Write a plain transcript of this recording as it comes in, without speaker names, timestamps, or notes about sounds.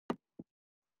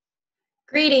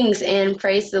Greetings and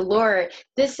praise the Lord.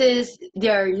 This is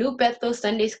your New Bethel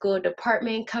Sunday School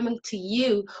department coming to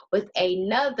you with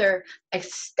another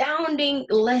astounding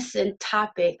lesson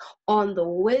topic on the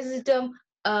wisdom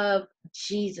of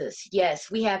Jesus.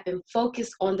 Yes, we have been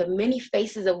focused on the many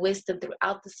faces of wisdom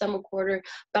throughout the summer quarter,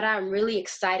 but I'm really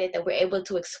excited that we're able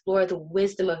to explore the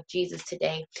wisdom of Jesus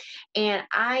today. And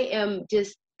I am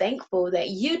just thankful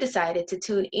that you decided to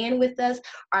tune in with us.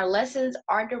 Our lessons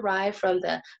are derived from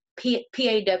the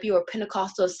P.A.W. or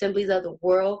Pentecostal Assemblies of the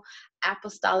World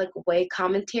Apostolic Way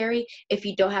commentary. If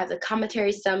you don't have the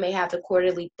commentary, some may have the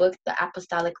quarterly book, The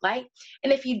Apostolic Light.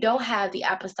 And if you don't have the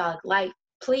Apostolic Light,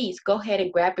 please go ahead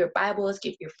and grab your Bibles,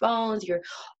 get your phones, your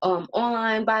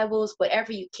online Bibles,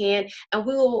 whatever you can, and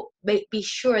we will be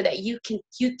sure that you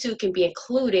too can be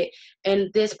included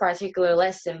in this particular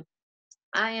lesson.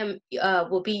 I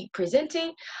will be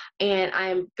presenting, and I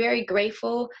am very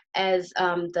grateful as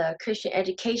the Christian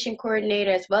education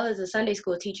coordinator as well as a Sunday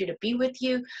school teacher to be with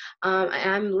you.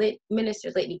 I'm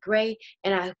Minister Litney Gray,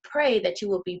 and I pray that you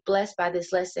will be blessed by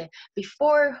this lesson.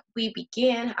 Before we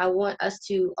begin, I want us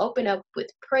to open up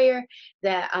with prayer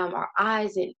that our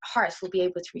eyes and hearts will be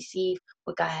able to receive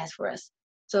what God has for us.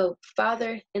 So,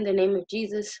 Father, in the name of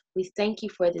Jesus, we thank you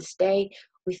for this day.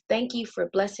 We thank you for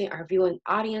blessing our viewing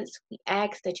audience. We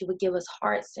ask that you would give us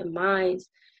hearts and minds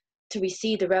to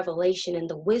receive the revelation and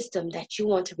the wisdom that you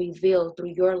want to reveal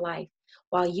through your life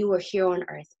while you are here on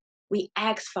earth. We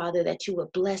ask, Father, that you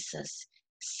would bless us,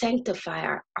 sanctify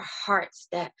our hearts,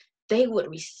 that they would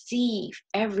receive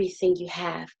everything you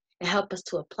have and help us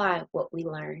to apply what we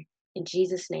learn. In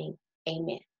Jesus' name,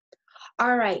 amen.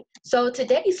 All right, so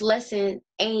today's lesson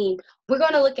we're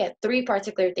going to look at three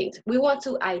particular things. We want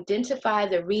to identify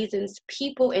the reasons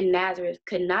people in Nazareth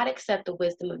could not accept the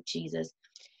wisdom of Jesus.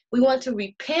 We want to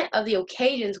repent of the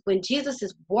occasions when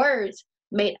Jesus' words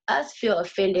made us feel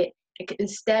offended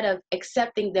instead of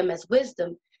accepting them as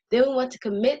wisdom. Then we want to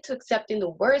commit to accepting the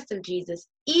words of Jesus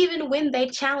even when they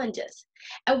challenge us.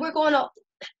 And we're going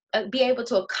to be able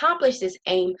to accomplish this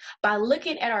aim by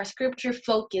looking at our scripture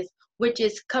focus, which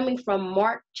is coming from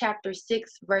Mark chapter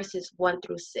 6, verses 1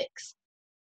 through 6.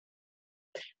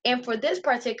 And for this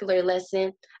particular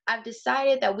lesson, I've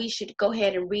decided that we should go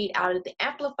ahead and read out of the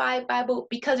Amplified Bible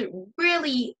because it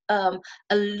really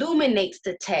illuminates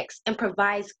the text and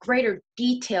provides greater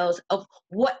details of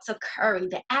what's occurring,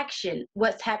 the action,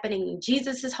 what's happening in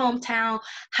Jesus' hometown,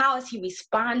 how is he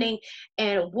responding,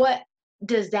 and what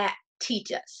does that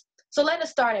teach us. So let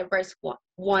us start at verse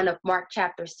 1 of Mark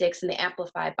chapter 6 in the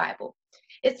Amplified Bible.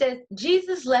 It says,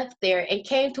 Jesus left there and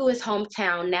came to his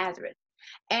hometown, Nazareth,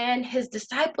 and his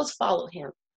disciples followed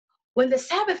him. When the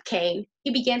Sabbath came,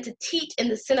 he began to teach in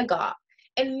the synagogue,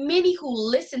 and many who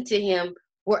listened to him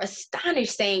were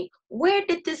astonished, saying, "Where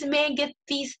did this man get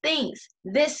these things,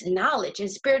 this knowledge and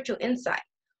spiritual insight?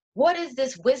 What is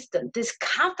this wisdom, this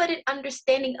confident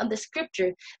understanding of the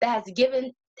scripture that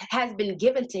has been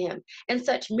given to him, and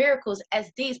such miracles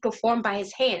as these performed by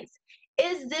his hands?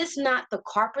 Is this not the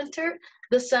carpenter,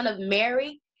 the son of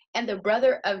Mary, and the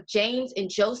brother of James and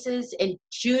Joseph and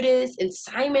Judas and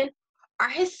Simon? Are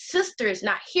his sisters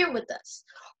not here with us?"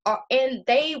 And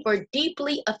they were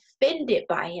deeply offended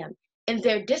by him, and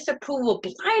their disapproval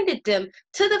blinded them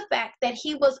to the fact that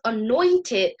he was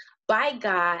anointed by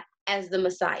God as the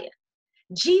Messiah.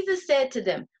 Jesus said to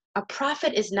them, "A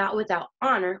prophet is not without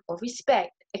honor or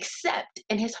respect except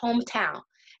in his hometown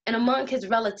and among his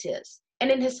relatives and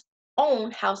in his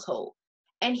own household."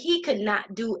 And he could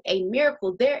not do a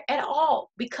miracle there at all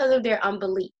because of their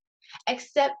unbelief,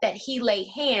 except that he laid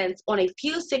hands on a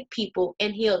few sick people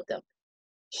and healed them.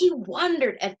 He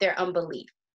wondered at their unbelief,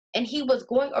 and he was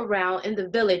going around in the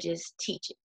villages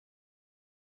teaching.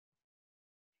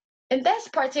 In this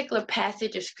particular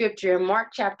passage of scripture, in Mark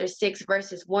chapter 6,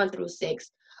 verses 1 through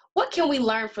 6, what can we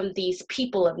learn from these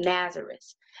people of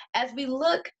Nazareth? As we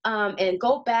look and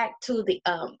go back to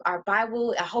our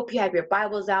Bible, I hope you have your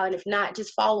Bibles out, and if not,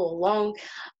 just follow along.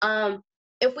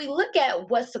 If we look at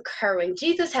what's occurring,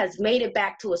 Jesus has made it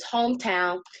back to his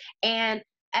hometown, and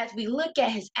as we look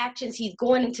at his actions, he's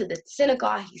going into the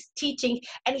synagogue, he's teaching,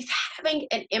 and he's having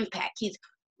an impact. He's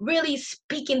really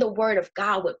speaking the word of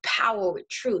God with power, with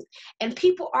truth. And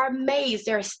people are amazed,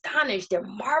 they're astonished, they're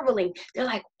marveling. They're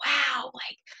like, wow,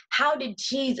 like, how did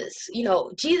Jesus,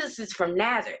 Jesus is from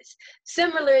Nazareth.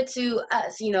 Similar to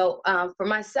us, for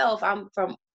myself,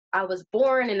 I was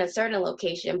born in a certain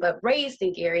location, but raised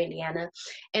in Gary, Indiana,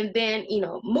 and then,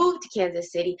 moved to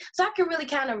Kansas City. So I can really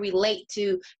kind of relate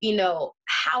to,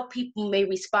 how people may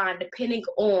respond depending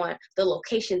on the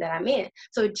location that I'm in.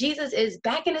 So Jesus is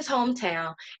back in his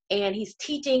hometown and he's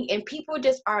teaching, and people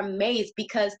just are amazed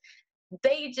because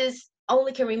they just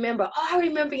only can remember, oh, I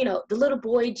remember, the little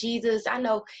boy Jesus. I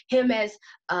know him as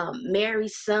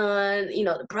Mary's son,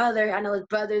 the brother. I know his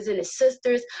brothers and his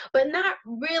sisters, but not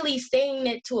really saying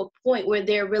it to a point where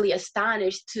they're really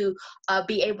astonished to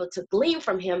be able to glean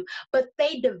from him. But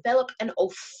they develop an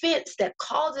offense that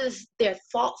causes their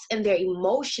thoughts and their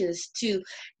emotions to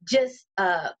just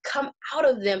come out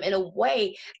of them in a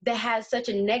way that has such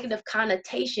a negative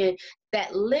connotation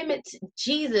that limits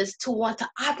Jesus to want to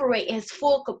operate in his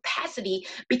full capacity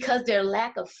because their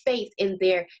lack of faith in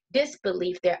their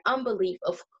disbelief, their unbelief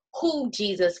of who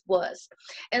Jesus was.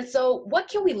 And so what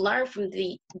can we learn from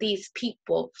these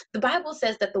people? The Bible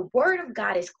says that the word of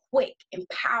God is quick and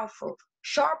powerful,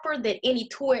 sharper than any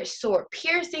two-edged sword,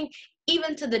 piercing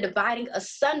even to the dividing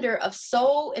asunder of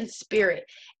soul and spirit,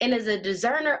 and is a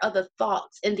discerner of the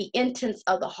thoughts and the intents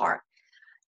of the heart.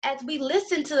 As we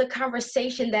listen to the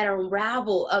conversation that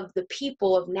unraveled of the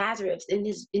people of Nazareth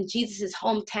in Jesus'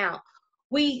 hometown,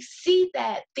 we see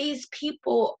that these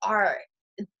people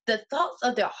the thoughts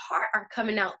of their heart are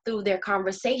coming out through their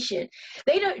conversation.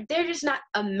 They're just not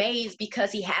amazed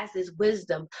because he has this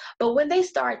wisdom. But when they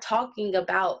start talking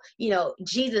about,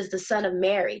 Jesus, the son of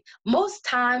Mary, most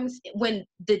times when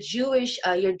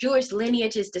your Jewish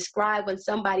lineage is described, when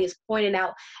somebody is pointed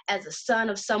out as a son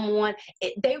of someone,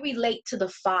 they relate to the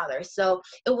father. So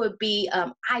it would be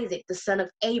Isaac, the son of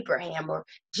Abraham, or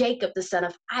Jacob, the son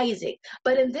of Isaac.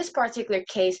 But in this particular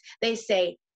case, they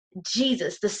say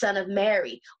Jesus, the son of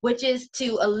Mary, which is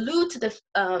to allude to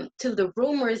the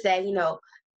rumors that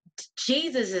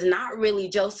Jesus is not really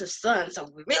Joseph's son, so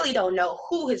we really don't know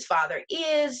who his father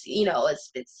is.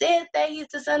 It's said that he's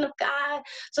the son of God.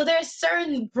 So there's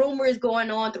certain rumors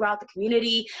going on throughout the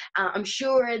community. I'm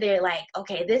sure they're like,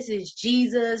 okay, this is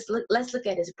Jesus. Let's look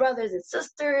at his brothers and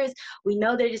sisters. We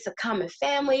know they're just a common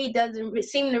family. Doesn't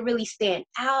seem to really stand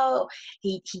out.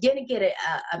 He didn't get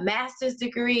a master's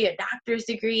degree, a doctor's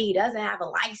degree. He doesn't have a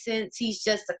license. He's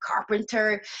just a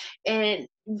carpenter. And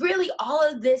really all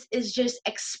of this is just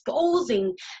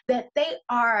exposing that they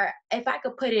are, if I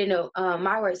could put it in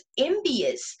my words,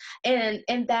 envious, and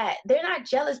that they're not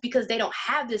jealous because they don't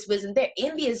have this wisdom. They're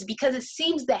envious because it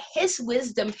seems that his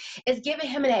wisdom is giving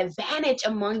him an advantage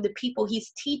among the people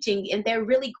he's teaching, and they're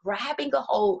really grabbing a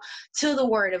hold to the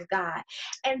word of God.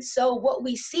 And so what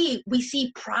we see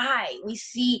pride, we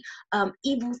see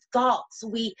evil thoughts,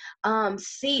 we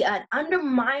see an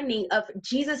undermining of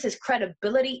Jesus's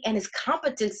credibility and his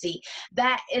competency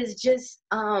that is just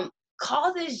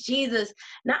causes Jesus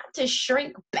not to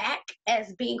shrink back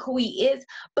as being who he is,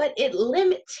 but it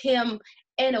limits him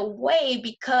in a way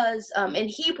because in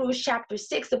Hebrews chapter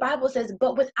 6, the Bible says,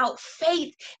 but without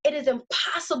faith, it is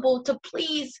impossible to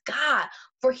please God.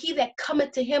 For he that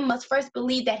cometh to him must first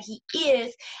believe that he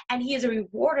is, and he is a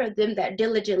rewarder of them that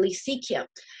diligently seek him.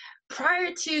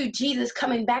 Prior to Jesus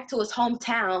coming back to his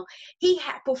hometown, he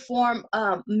had performed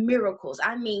miracles.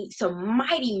 I mean, some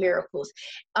mighty miracles.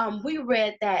 We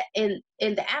read that in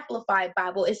the Amplified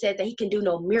Bible, it said that he can do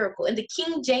no miracle. In the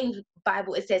King James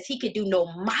Bible, it says he could do no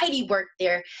mighty work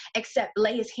there except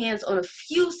lay his hands on a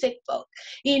few sick folk.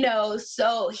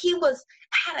 So he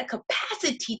had a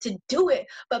capacity to do it,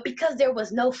 but because there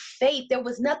was no faith, there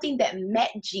was nothing that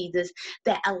met Jesus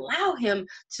that allowed him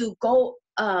to go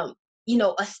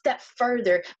a step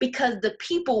further, because the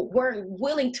people weren't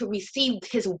willing to receive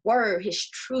his word, his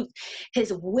truth,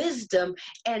 his wisdom,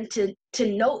 and to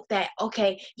note that,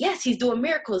 okay, yes, he's doing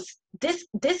miracles. This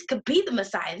could be the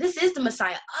Messiah. This is the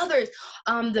Messiah. Others,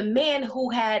 the man who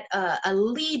had a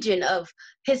legion of,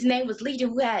 his name was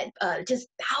Legion, who had just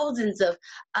thousands of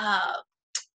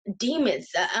demons,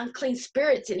 unclean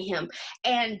spirits in him.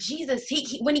 And Jesus,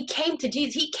 when he came to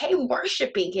Jesus, he came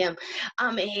worshiping him,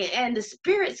 and the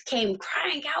spirits came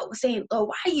crying out, saying, "Oh,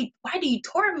 why do you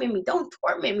torment me? Don't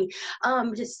torment me.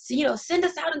 Just send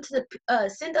us out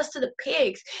send us to the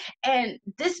pigs." And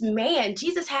this man,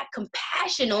 Jesus had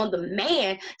compassion on the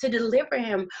man to deliver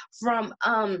him from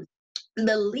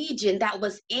the legion that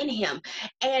was in him.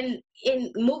 And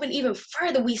in moving even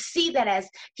further, we see that as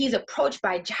he's approached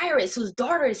by Jairus, whose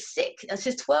daughter is sick,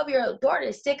 his 12-year-old daughter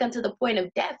is sick unto the point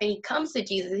of death, and he comes to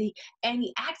Jesus and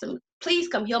he asks him, "Please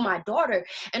come heal my daughter."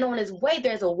 And on his way,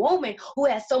 there's a woman who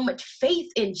has so much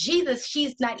faith in Jesus.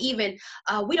 She's not even,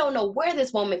 we don't know where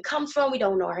this woman comes from. We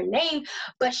don't know her name,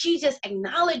 but she just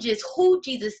acknowledges who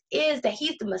Jesus is, that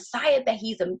he's the Messiah, that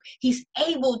he's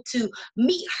able to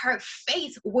meet her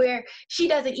faith where she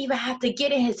doesn't even have to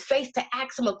get in his face to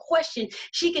ask him a question.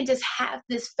 She can just have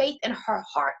this faith in her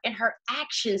heart and her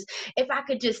actions. If I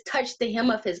could just touch the hem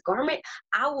of his garment,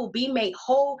 I will be made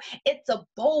whole. It's a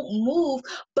bold move,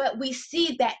 but we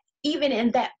see that even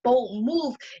in that bold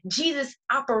move, Jesus'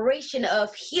 operation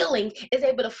of healing is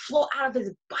able to flow out of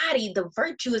his body. The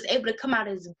virtue is able to come out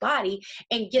of his body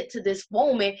and get to this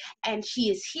woman, and she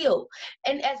is healed.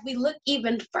 And as we look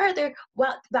even further,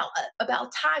 well,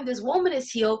 about time this woman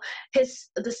is healed,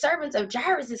 the servants of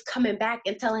Jairus is coming back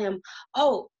and telling him,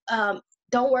 oh,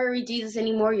 don't worry, Jesus,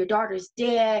 anymore. Your daughter's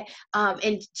dead.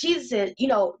 And Jesus said,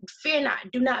 fear not,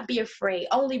 do not be afraid,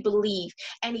 only believe.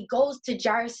 And he goes to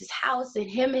Jairus' house, and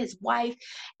him, his wife,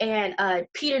 and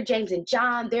Peter, James, and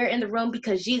John, they're in the room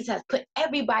because Jesus has put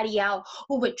everybody out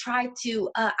who would try to,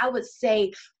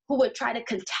 who would try to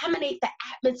contaminate the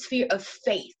atmosphere of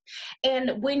faith.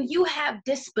 And when you have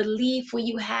disbelief, when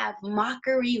you have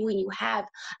mockery, when you have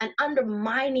an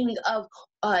undermining of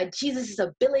Jesus'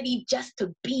 ability just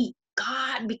to be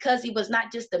God, because he was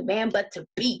not just a man, but to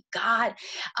be God,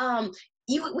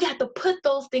 we have to put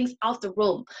those things out the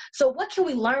room. So what can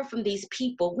we learn from these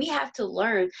people? We have to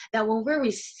learn that when we're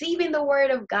receiving the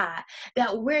word of God,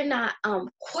 that we're not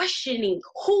questioning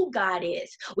who God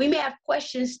is. We may have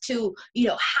questions to,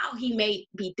 how he may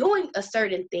be doing a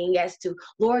certain thing, as to,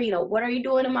 Lord, what are you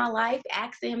doing in my life?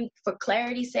 Asking him for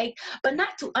clarity's sake, but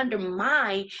not to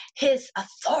undermine his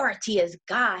authority as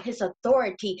God, his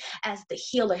authority as the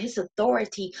healer, his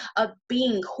authority of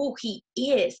being who he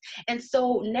is. And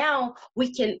so now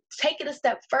we can take it a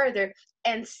step further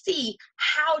and see,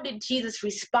 how did Jesus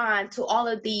respond to all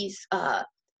of these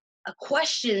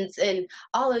questions and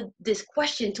all of this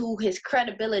question to his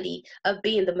credibility of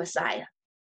being the Messiah.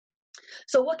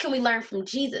 So what can we learn from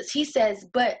Jesus? He says,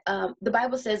 the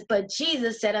Bible says, but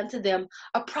Jesus said unto them,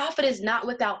 a prophet is not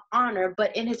without honor,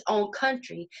 but in his own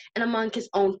country and among his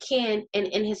own kin and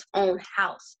in his own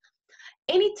house.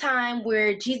 Anytime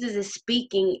where Jesus is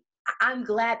speaking, I'm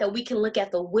glad that we can look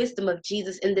at the wisdom of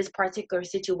Jesus in this particular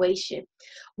situation.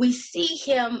 We see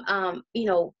him,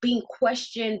 being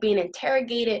questioned, being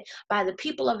interrogated by the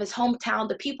people of his hometown,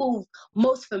 the people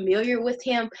most familiar with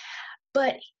him,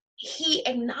 but he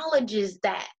acknowledges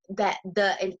that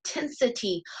the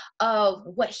intensity of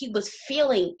what he was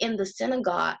feeling in the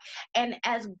synagogue. And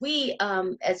as we,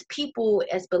 as people,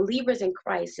 as believers in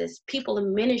Christ, as people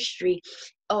in ministry,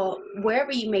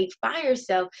 wherever you may find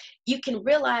yourself, you can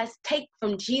realize, take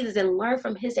from Jesus and learn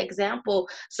from his example.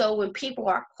 So when people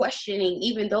are questioning,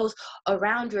 even those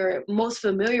around you, most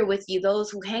familiar with you, those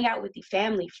who hang out with you,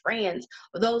 family, friends,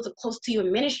 or those are close to you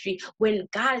in ministry, when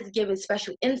God is giving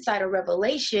special insight or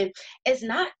revelation, it's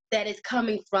not that it's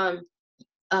coming from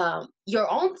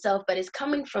your own self, but it's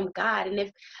coming from God. And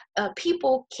if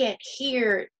people can't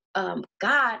hear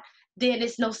God, then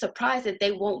it's no surprise that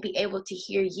they won't be able to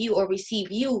hear you or receive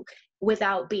you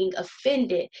without being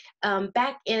offended.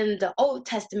 Back in the Old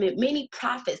Testament, many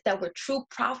prophets that were true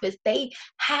prophets, they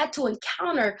had to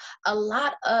encounter a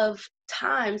lot of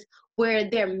times where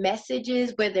their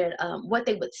messages, where their what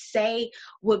they would say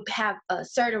would have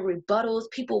certain rebuttals.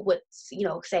 People would,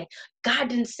 say, God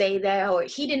didn't say that, or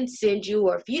he didn't send you,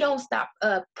 or if you don't stop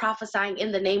prophesying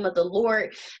in the name of the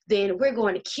Lord, then we're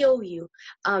going to kill you.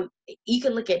 You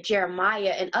can look at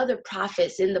Jeremiah and other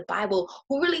prophets in the Bible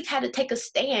who really had to take a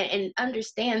stand and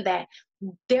understand that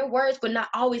their words would not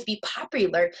always be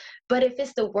popular, but if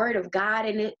it's the word of God,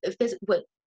 and if it's what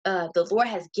the Lord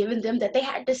has given them, that they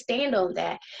had to stand on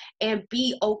that and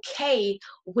be okay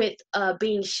with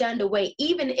being shunned away,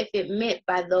 even if it meant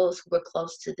by those who were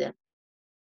close to them.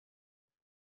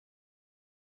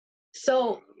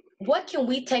 So what can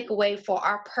we take away for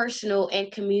our personal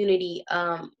and community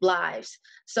lives?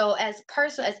 So as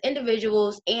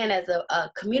individuals and as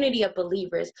a community of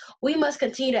believers, we must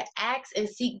continue to ask and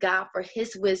seek God for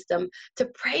his wisdom, to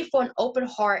pray for an open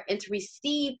heart, and to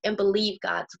receive and believe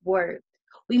God's word.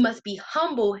 We must be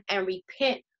humble and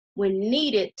repent when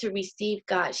needed to receive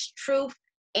God's truth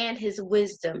and his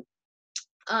wisdom.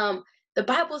 The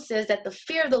Bible says that the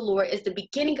fear of the Lord is the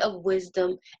beginning of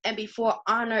wisdom, and before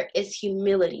honor is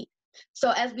humility.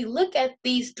 So as we look at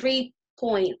these 3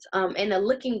 points, and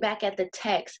looking back at the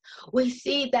text, we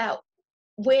see that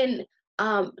when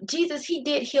Jesus, he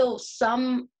did heal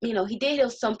some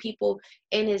people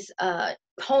in his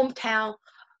hometown,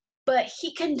 but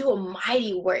he couldn't do a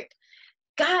mighty work.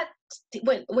 God,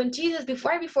 when Jesus,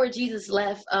 before Jesus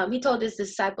left, he told his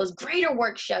disciples, greater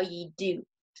work shall ye do,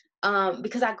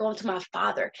 because I go into my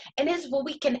Father. And this is where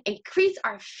we can increase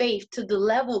our faith to the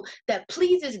level that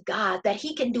pleases God, that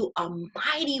he can do a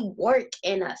mighty work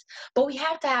in us. But we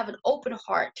have to have an open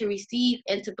heart to receive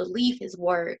and to believe his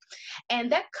word.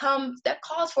 And that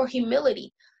calls for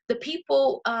humility. the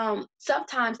people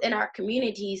sometimes in our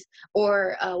communities,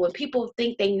 or when people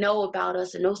think they know about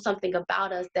us and know something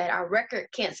about us, that our record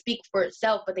can't speak for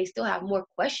itself, but they still have more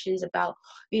questions about,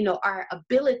 our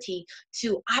ability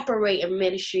to operate in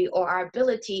ministry, or our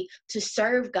ability to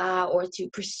serve God, or to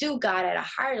pursue God at a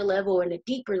higher level and a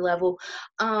deeper level.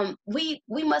 We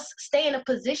must stay in a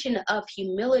position of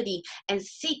humility and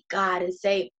seek God and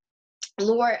say,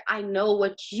 Lord, I know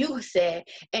what you said,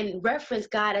 and reference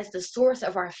God as the source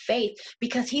of our faith,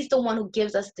 because he's the one who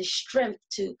gives us the strength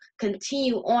to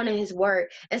continue on in his word.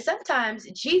 And sometimes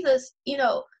Jesus,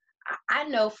 I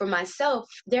know for myself,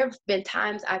 there have been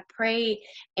times I prayed,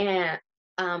 and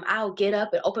I'll get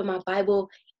up and open my Bible,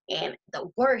 and the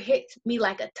word hits me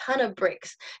like a ton of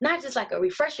bricks, not just like a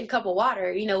refreshing cup of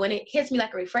water. When it hits me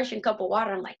like a refreshing cup of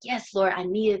water, I'm like, yes, Lord, I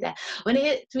needed that. When it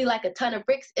hits me like a ton of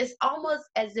bricks, it's almost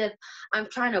as if I'm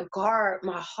trying to guard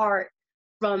my heart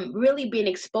from really being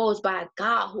exposed by a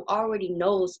God who already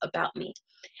knows about me.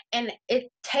 And it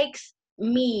takes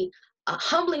me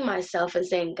humbling myself and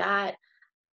saying, God,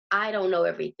 I don't know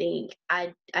everything.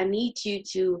 I need you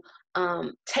to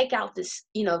take out this,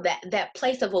 that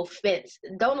place of offense.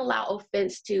 Don't allow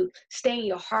offense to stay in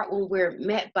your heart when we're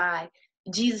met by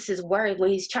Jesus's word,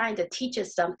 when he's trying to teach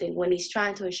us something, when he's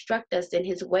trying to instruct us in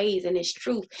his ways and his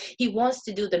truth. He wants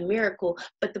to do the miracle,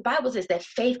 but the Bible says that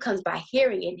faith comes by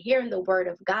hearing, and hearing the word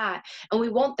of God. And we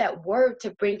want that word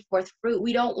to bring forth fruit.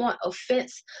 We don't want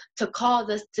offense to cause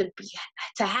us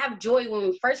to have joy when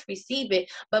we first receive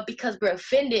it, but because we're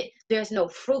offended, there's no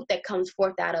fruit that comes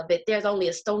forth out of it. There's only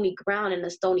a stony ground and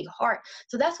a stony heart.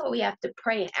 So that's what we have to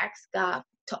pray and ask God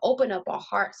to open up our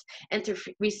hearts and to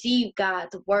receive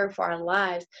God's word for our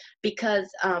lives, because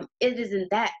it is in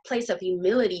that place of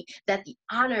humility that the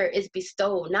honor is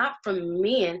bestowed, not from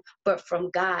men, but from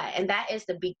God. And that is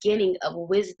the beginning of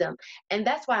wisdom. And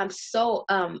that's why I'm so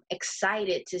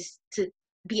excited to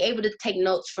be able to take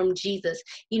notes from Jesus.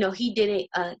 He didn't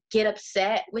get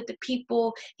upset with the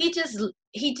people. He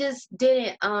just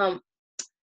didn't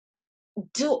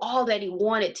do all that he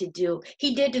wanted to do.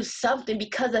 He did do something,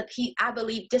 because I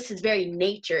believe just his very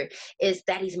nature is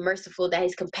that he's merciful, that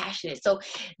he's compassionate. So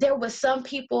there was some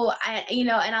people, and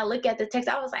I look at the text,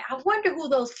 I was like, I wonder who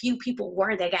those few people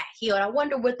were that got healed. I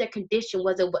wonder what their condition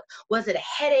was. Was it a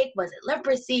headache? Was it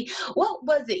leprosy? What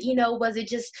was it? Was it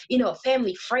just, a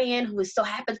family friend who so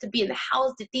happened to be in the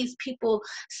house? Did these people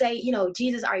say,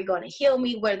 Jesus, are you going to heal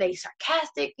me? Were they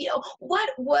sarcastic? What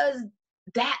was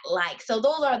that like? So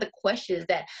those are the questions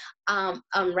that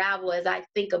unravel as I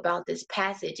think about this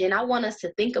passage. And I want us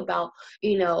to think about,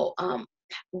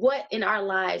 what in our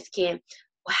lives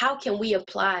how can we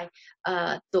apply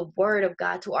the word of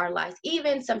God to our lives,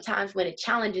 even sometimes when it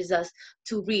challenges us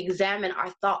to re-examine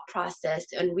our thought process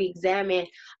and re-examine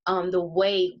the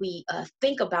way we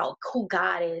think about who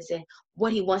God is and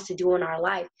what he wants to do in our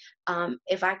life.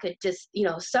 If I could just,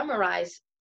 summarize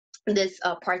this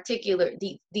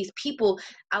these people,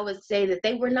 I would say that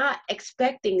they were not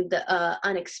expecting the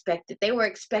unexpected. They were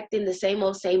expecting the same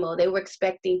old. They were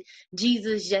expecting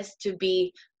Jesus just to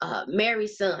be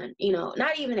Mary's son,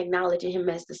 not even acknowledging him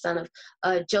as the son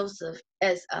of Joseph,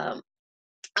 as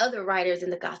other writers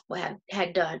in the gospel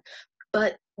had done.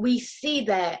 But we see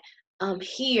that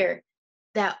here,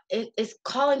 that it's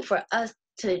calling for us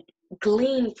to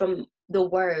glean from the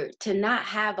word, to not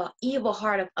have an evil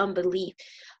heart of unbelief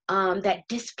that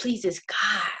displeases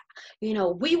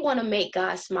God. We want to make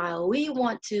God smile. We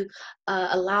want to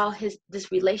allow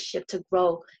this relationship to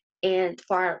grow, and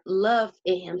for our love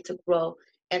in him to grow,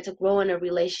 and to grow in a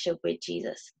relationship with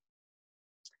Jesus.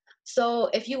 So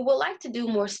if you would like to do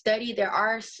more study, there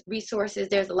are resources.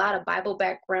 There's a lot of Bible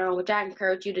background, which I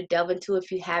encourage you to delve into if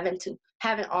you haven't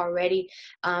already.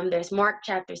 There's Mark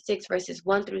chapter 6, verses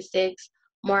 1 through 6,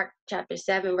 Mark chapter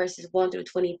 7, verses 1 through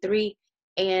 23,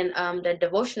 and the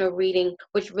devotional reading,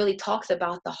 which really talks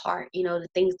about the heart, the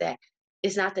things that,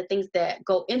 it's not the things that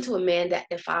go into a man that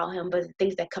defile him, but the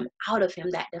things that come out of him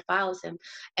that defiles him.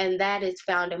 And that is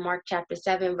found in Mark chapter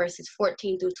 7, verses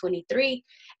 14 through 23.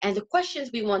 And the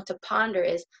questions we want to ponder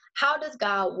is, how does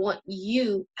God want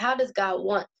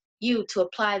you to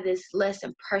apply this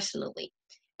lesson personally?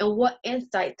 And what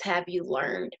insights have you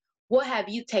learned? What have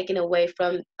you taken away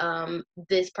from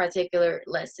this particular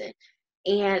lesson?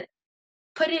 And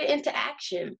put it into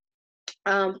action.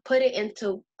 Put it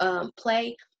into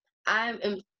play. I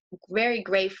am very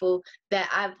grateful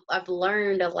that I've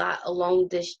learned a lot along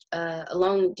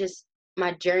just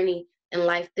my journey in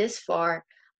life this far.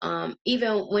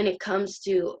 Even when it comes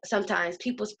to sometimes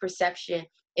people's perception,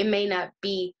 it may not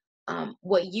be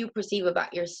what you perceive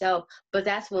about yourself, but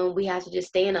that's when we have to just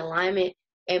stay in alignment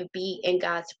and be in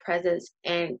God's presence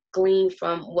and glean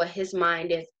from what his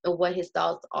mind is and what his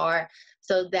thoughts are,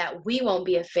 so that we won't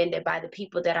be offended by the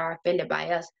people that are offended by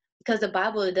us. Because the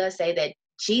Bible does say that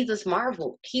Jesus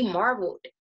marveled. He marveled.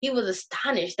 He was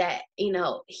astonished that,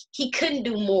 he couldn't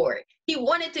do more. He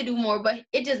wanted to do more, but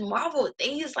it just marveled.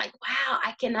 He's like, wow,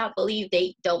 I cannot believe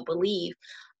they don't believe.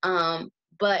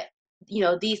 But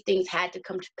these things had to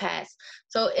come to pass.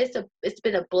 So it's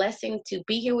been a blessing to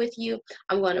be here with you.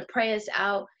 I'm going to pray us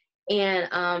out, and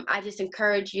I just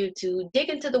encourage you to dig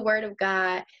into the Word of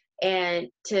God and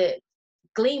to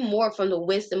glean more from the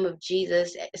wisdom of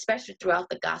Jesus, especially throughout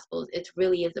the Gospels. It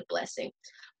really is a blessing.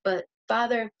 But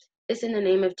Father, it's in the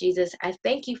name of Jesus. I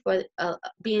thank you for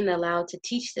being allowed to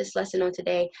teach this lesson on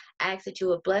today. I ask that you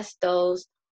would bless those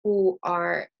who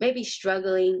are maybe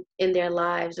struggling in their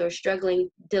lives or struggling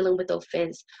dealing with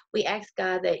offense. We ask,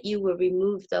 God, that you will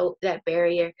remove that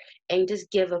barrier and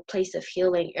just give a place of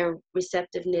healing and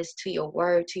receptiveness to your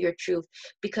word, to your truth,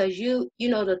 because you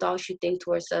know the thoughts you think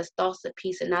towards us, thoughts of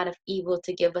peace and not of evil,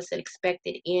 to give us an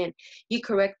expected end. You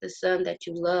correct the son that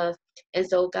you love. And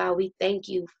so, God, we thank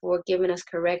you for giving us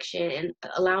correction and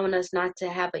allowing us not to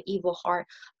have an evil heart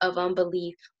of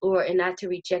unbelief, Lord, and not to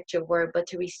reject your word, but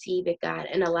to receive it, God,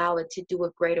 and allow it to do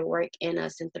a greater work in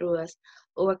us and through us.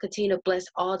 Lord, continue to bless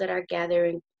all that are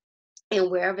gathering and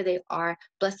wherever they are,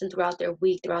 bless them throughout their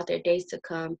week, throughout their days to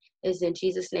come. It is in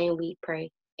Jesus' name we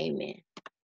pray. Amen.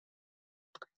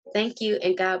 Thank you,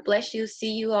 and God bless you.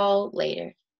 See you all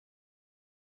later.